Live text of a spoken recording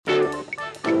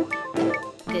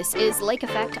This is Lake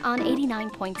Effect on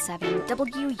 89.7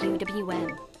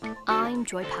 WUWM. I'm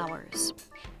Joy Powers.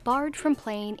 Barred from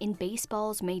playing in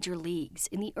baseball's major leagues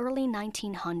in the early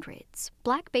 1900s,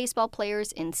 black baseball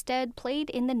players instead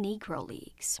played in the Negro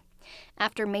Leagues.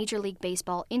 After Major League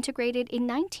Baseball integrated in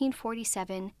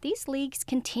 1947, these leagues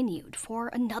continued for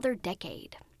another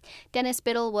decade. Dennis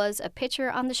Biddle was a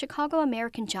pitcher on the Chicago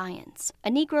American Giants,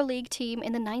 a Negro League team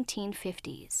in the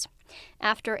 1950s.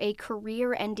 After a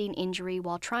career-ending injury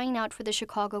while trying out for the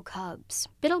Chicago Cubs,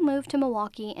 Biddle moved to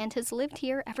Milwaukee and has lived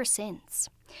here ever since.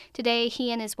 Today,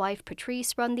 he and his wife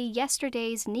Patrice run the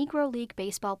Yesterday's Negro League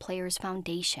Baseball Players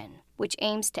Foundation, which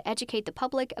aims to educate the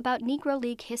public about Negro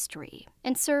League history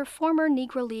and serve former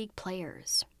Negro League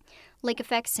players. Lake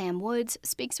Effect's Sam Woods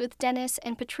speaks with Dennis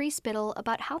and Patrice Biddle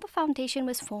about how the foundation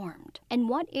was formed and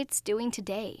what it's doing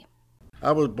today.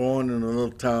 I was born in a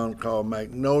little town called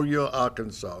Magnolia,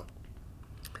 Arkansas.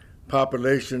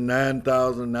 Population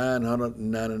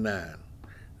 9,999.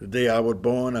 The day I was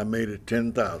born, I made it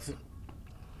 10,000.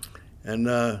 And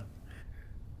I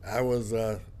was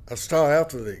a star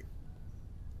athlete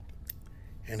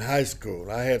in high school.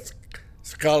 I had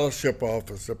scholarship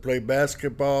offers to play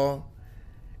basketball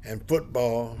and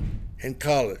football in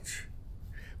college.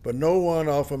 But no one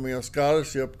offered me a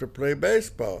scholarship to play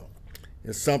baseball.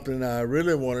 It's something I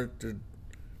really wanted to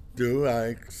do. I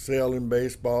excel in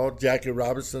baseball. Jackie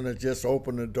Robinson had just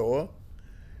opened the door.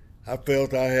 I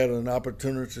felt I had an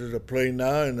opportunity to play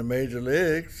now in the major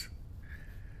leagues.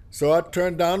 So I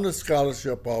turned down the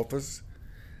scholarship offers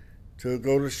to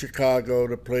go to Chicago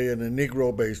to play in the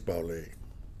Negro Baseball League.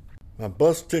 My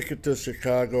bus ticket to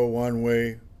Chicago one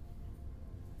way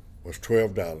was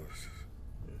 $12.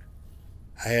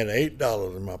 I had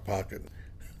 $8 in my pocket.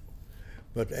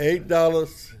 But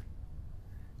 $8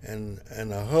 and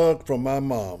a hug from my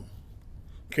mom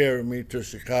carried me to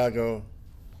Chicago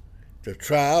to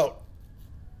try out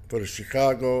for the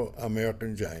Chicago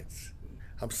American Giants.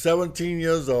 I'm 17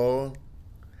 years old.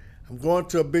 I'm going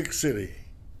to a big city,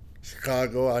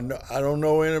 Chicago. I don't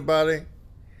know anybody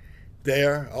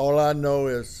there. All I know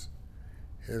is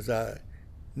I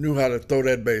knew how to throw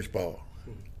that baseball.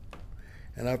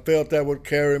 And I felt that would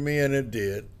carry me, and it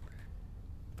did.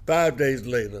 5 days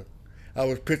later, I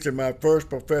was pitching my first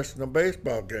professional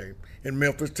baseball game in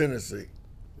Memphis, Tennessee.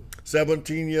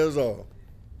 17 years old.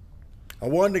 I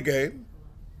won the game.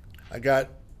 I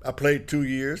played 2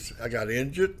 years. I got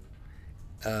injured.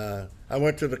 I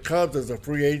went to the Cubs as a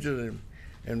free agent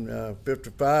in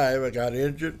 55. I got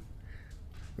injured.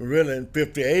 Really, in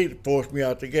 58, it forced me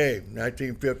out the game.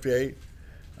 1958,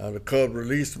 the Cubs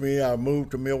released me. I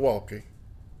moved to Milwaukee.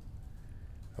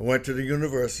 I went to the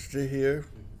university here,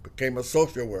 became a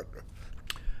social worker.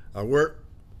 I worked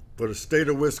for the state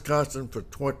of Wisconsin for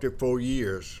 24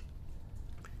 years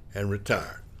and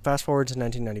retired. Fast forward to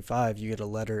 1995, you get a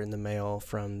letter in the mail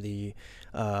from the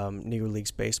Negro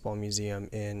League's Baseball Museum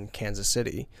in Kansas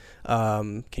City.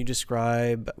 Can you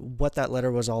describe what that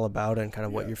letter was all about and kind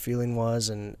of what your feeling was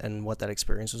and what that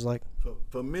experience was like?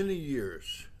 For many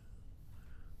years,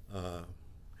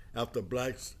 after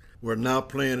blacks were now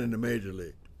playing in the Major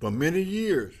League, for many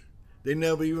years, they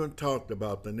never even talked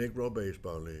about the Negro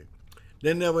Baseball League.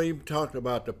 They never even talked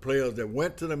about the players that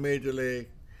went to the Major League.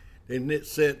 They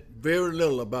said very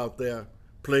little about their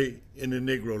play in the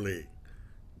Negro League.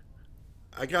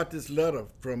 I got this letter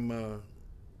from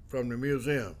the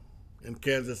museum in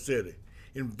Kansas City,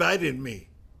 inviting me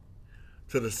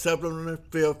to the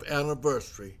 75th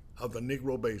anniversary of the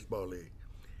Negro Baseball League.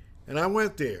 And I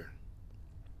went there,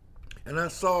 and I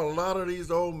saw a lot of these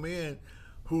old men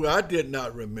who I did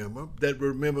not remember, that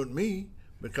remembered me,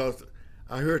 because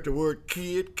I heard the word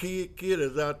kid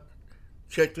as I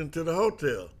checked into the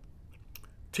hotel.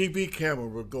 TV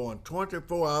cameras were going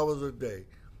 24 hours a day.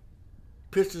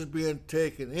 Pictures being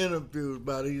taken, interviews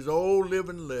by these old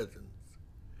living legends.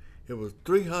 It was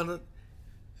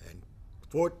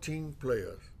 314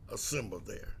 players assembled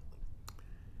there.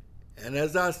 And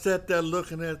as I sat there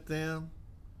looking at them,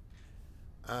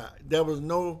 there was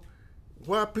no,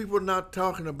 why are people not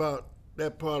talking about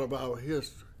that part of our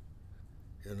history?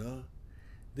 You know,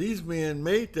 these men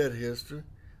made that history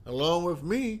along with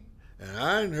me, and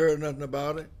I ain't heard nothing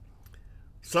about it.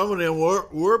 Some of them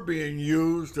were being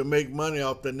used to make money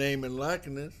off the name and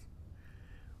likeness,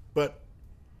 but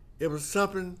it was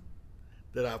something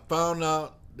that I found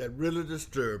out that really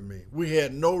disturbed me. We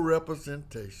had no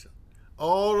representation.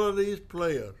 All of these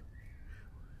players,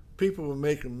 people were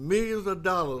making millions of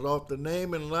dollars off the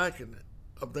name and likeness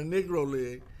of the Negro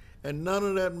League, and none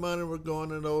of that money was going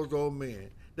to those old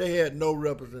men. They had no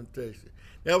representation.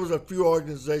 There was a few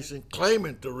organizations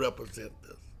claiming to represent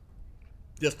us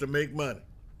just to make money.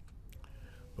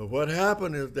 But what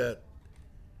happened is that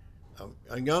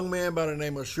a young man by the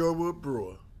name of Sherwood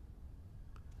Brewer,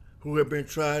 who had been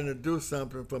trying to do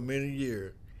something for many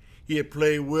years, he had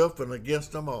played with and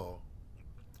against them all.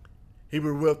 He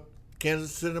was with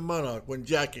Kansas City Monarch when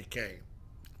Jackie came.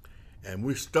 And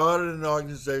we started an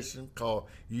organization called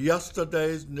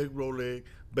Yesterday's Negro League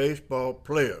Baseball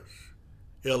Players,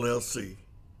 LLC.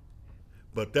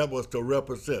 But that was to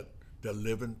represent the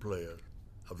living players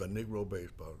of the Negro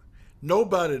baseball.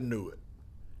 Nobody knew it.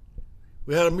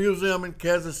 We had a museum in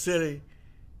Kansas City,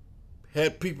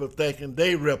 had people thinking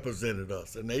they represented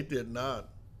us, and they did not.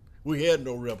 We had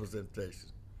no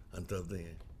representation until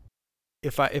then.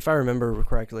 If I remember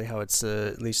correctly, how it's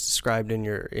at least described in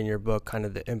your book, kind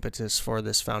of the impetus for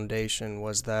this foundation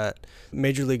was that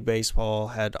Major League Baseball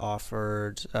had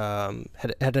offered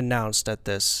had announced at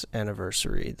this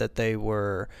anniversary that they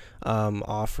were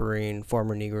offering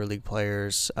former Negro League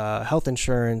players health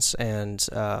insurance and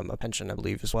a pension, I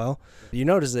believe, as well. You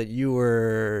noticed that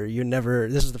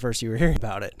this was the first you were hearing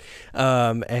about it,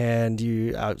 and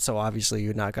you so obviously you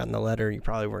had not gotten the letter. You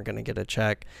probably weren't going to get a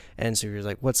check, and so you're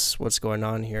like, what's going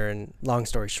on here? And long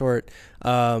story short,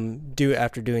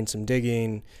 after doing some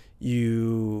digging,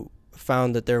 you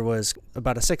found that there was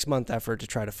about a 6-month effort to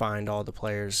try to find all the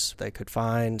players they could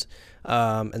find,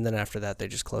 and then after that they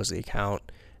just closed the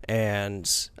account. And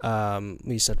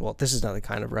we said, well, this is not the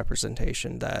kind of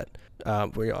representation that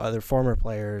other former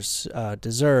players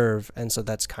deserve, and so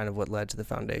that's kind of what led to the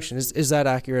foundation. Is that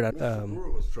accurate?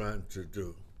 Brewer was trying to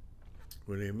do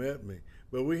when he met me.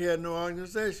 But we had no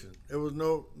organization. There was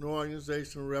no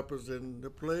organization representing the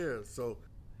players. So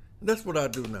that's what I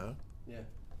do now. Yeah.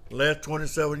 The last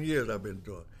 27 years I've been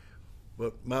doing.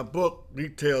 But my book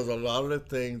details a lot of the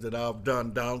things that I've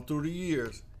done down through the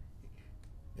years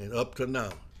and up to now.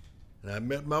 And I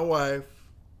met my wife.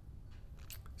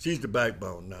 She's the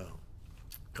backbone now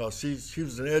because she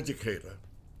was an educator.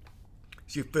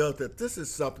 She felt that this is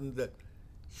something that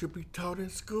should be taught in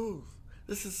schools.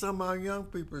 This is something our young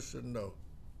people should know.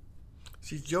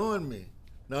 She joined me,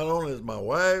 not only as my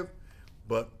wife,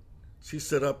 but she's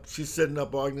setting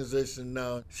up organization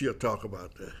now. She'll talk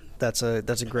about that. That's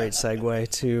a great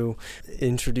segue to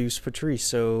introduce Patrice.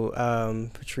 So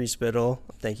Patrice Biddle,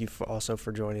 thank you also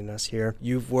for joining us here.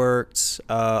 You've worked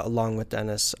along with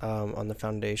Dennis on the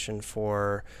foundation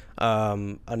for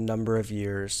a number of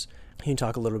years. Can you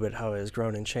talk a little bit how it has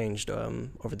grown and changed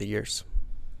over the years?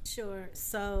 Sure.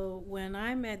 So when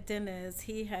I met Dennis,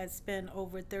 he had spent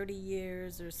over 30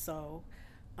 years or so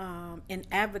in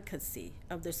advocacy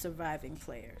of the surviving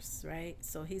players, right?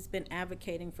 So he's been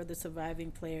advocating for the surviving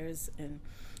players and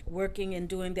working and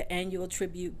doing the annual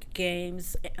tribute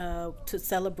games to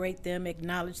celebrate them,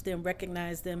 acknowledge them,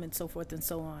 recognize them, and so forth and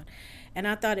so on. And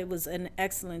I thought it was an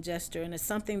excellent gesture, and it's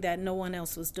something that no one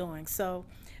else was doing. So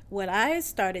what I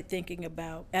started thinking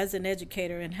about as an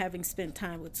educator and having spent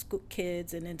time with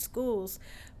kids and in schools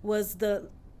was the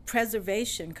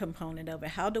preservation component of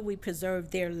it. How do we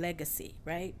preserve their legacy,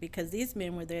 right? Because these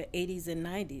men were their 80s and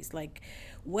 90s. Like,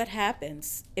 what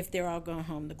happens if they're all going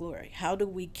home to glory? How do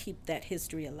we keep that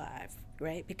history alive,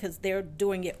 right? Because they're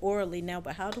doing it orally now,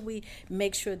 but how do we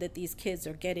make sure that these kids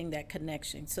are getting that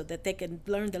connection so that they can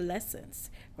learn the lessons,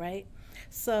 right?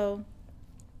 So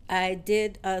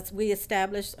we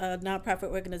established a nonprofit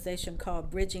organization called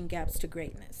Bridging Gaps to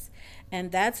Greatness.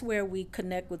 And that's where we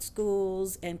connect with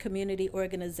schools and community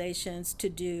organizations to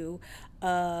do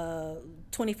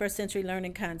 21st century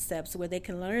learning concepts where they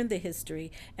can learn the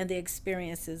history and the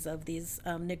experiences of these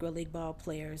Negro League ball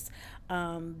players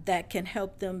that can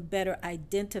help them better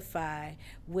identify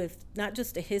with not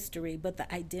just the history, but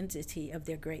the identity of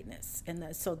their greatness.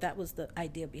 And so that was the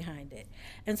idea behind it.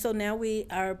 And so now we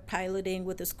are piloting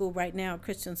with a school right now, a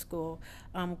Christian school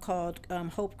called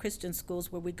Hope Christian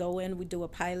Schools, where we go in, we do a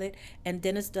pilot, and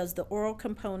Dennis does the oral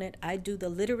component, I do the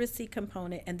literacy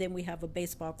component, and then we have a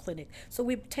baseball clinic. So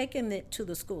we've taken it to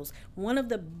the schools. One of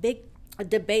the big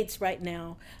debates right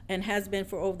now, and has been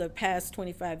for over the past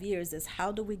 25 years, is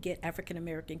how do we get African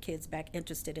American kids back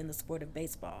interested in the sport of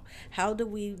baseball? How do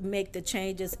we make the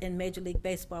changes in Major League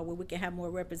Baseball where we can have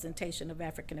more representation of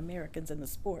African Americans in the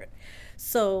sport?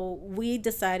 So we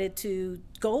decided to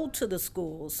go to the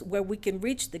schools where we can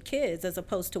reach the kids as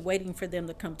opposed to waiting for them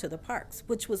to come to the parks,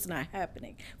 which was not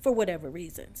happening for whatever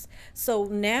reasons. So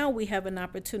now we have an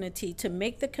opportunity to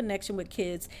make the connection with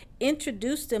kids,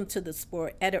 introduce them to the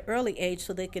sport at an early age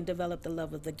so they can develop the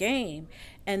love of the game,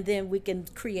 and then we can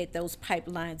create those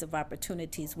pipelines of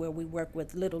opportunities where we work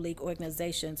with Little League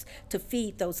organizations to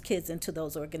feed those kids into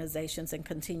those organizations and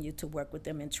continue to work with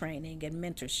them in training and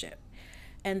mentorship.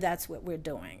 And that's what we're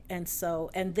doing. And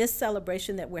this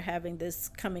celebration that we're having this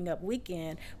coming up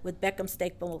weekend with Beckham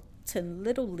Stapleton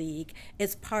Little League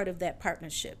is part of that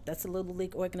partnership. That's a Little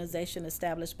League organization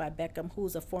established by Beckham,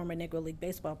 who's a former Negro League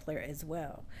baseball player as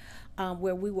well,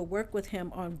 where we will work with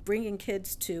him on bringing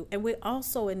kids to, and we're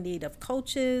also in need of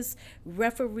coaches,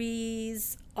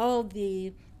 referees, all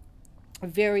the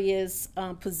various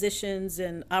positions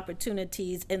and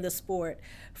opportunities in the sport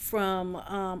from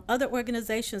other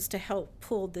organizations to help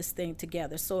pull this thing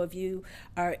together. So if you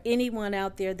are anyone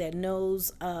out there that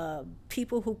knows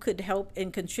people who could help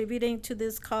in contributing to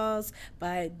this cause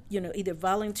by either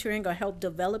volunteering or help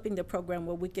developing the program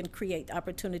where we can create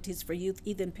opportunities for youth,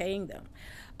 even paying them,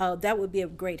 that would be a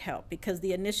great help, because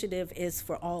the initiative is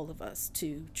for all of us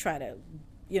to try to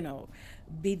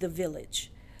be the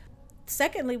village.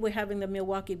 Secondly, we're having the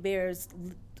Milwaukee Bears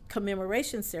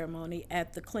commemoration ceremony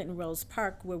at the Clinton Rose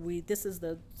Park, where this is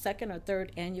the second or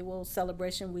third annual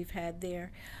celebration we've had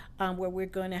there, where we're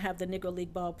going to have the Negro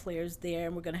League ball players there,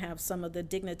 and we're going to have some of the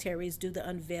dignitaries do the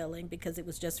unveiling, because it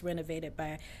was just renovated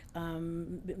by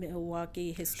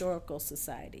Milwaukee Historical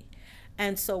Society.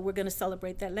 And so we're going to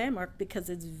celebrate that landmark because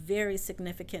it's very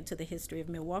significant to the history of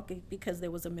Milwaukee, because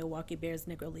there was a Milwaukee Bears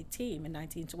Negro League team in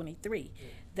 1923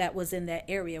 that was in that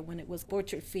area when it was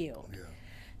Orchard Field. Yeah.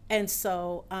 And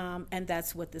so, and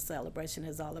that's what the celebration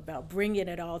is all about, bringing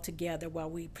it all together while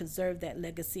we preserve that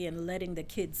legacy and letting the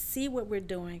kids see what we're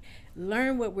doing,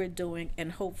 learn what we're doing,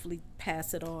 and hopefully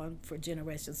pass it on for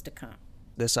generations to come.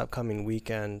 This upcoming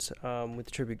weekend with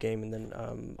the tribute game and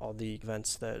then all the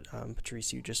events that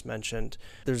Patrice, you just mentioned,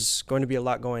 there's going to be a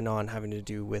lot going on having to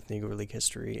do with Negro League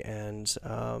history and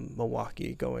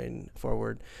Milwaukee going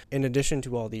forward. In addition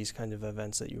to all these kind of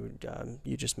events that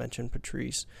you just mentioned,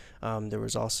 Patrice, there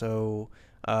was also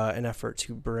an effort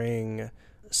to bring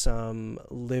some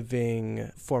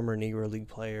living former Negro League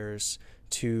players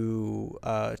to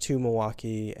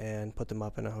Milwaukee and put them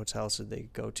up in a hotel so they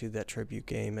go to that tribute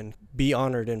game and be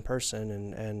honored in person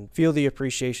and feel the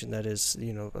appreciation that is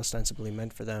ostensibly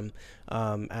meant for them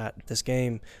at this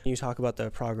game. Can you talk about the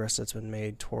progress that's been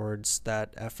made towards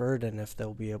that effort, and if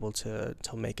they'll be able to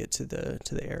make it to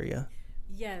the area?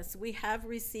 Yes, we have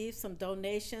received some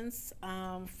donations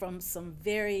from some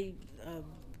very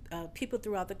people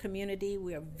throughout the community.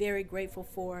 We are very grateful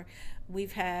for.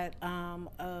 We've had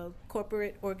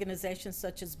corporate organizations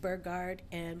such as Burgard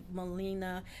and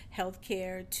Molina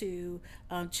Healthcare to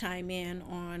chime in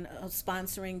on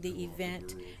sponsoring the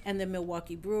event, and the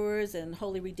Milwaukee Brewers and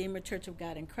Holy Redeemer Church of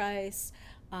God in Christ.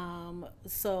 And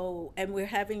we're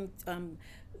having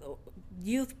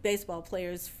youth baseball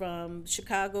players from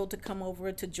Chicago to come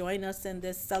over to join us in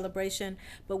this celebration,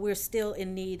 but we're still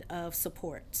in need of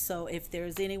support. So if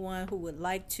there's anyone who would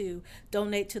like to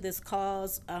donate to this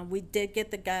cause, we did get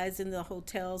the guys in the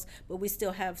hotels, but we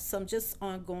still have some just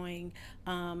ongoing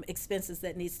expenses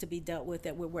that needs to be dealt with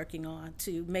that we're working on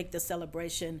to make the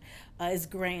celebration as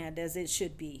grand as it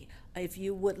should be. If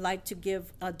you would like to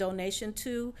give a donation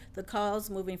to the cause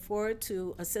moving forward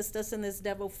to assist us in this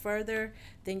endeavor further,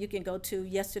 then you can go to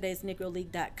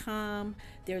yesterdaysnegroleague.com.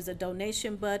 There's a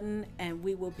donation button, and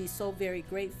we will be so very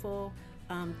grateful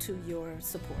to your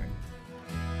support.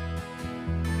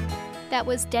 That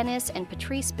was Dennis and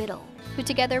Patrice Biddle, who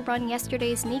together run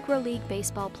yesterday's Negro League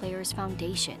Baseball Players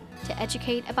Foundation to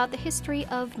educate about the history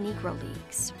of Negro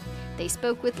Leagues. They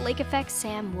spoke with Lake Effect's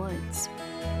Sam Woods.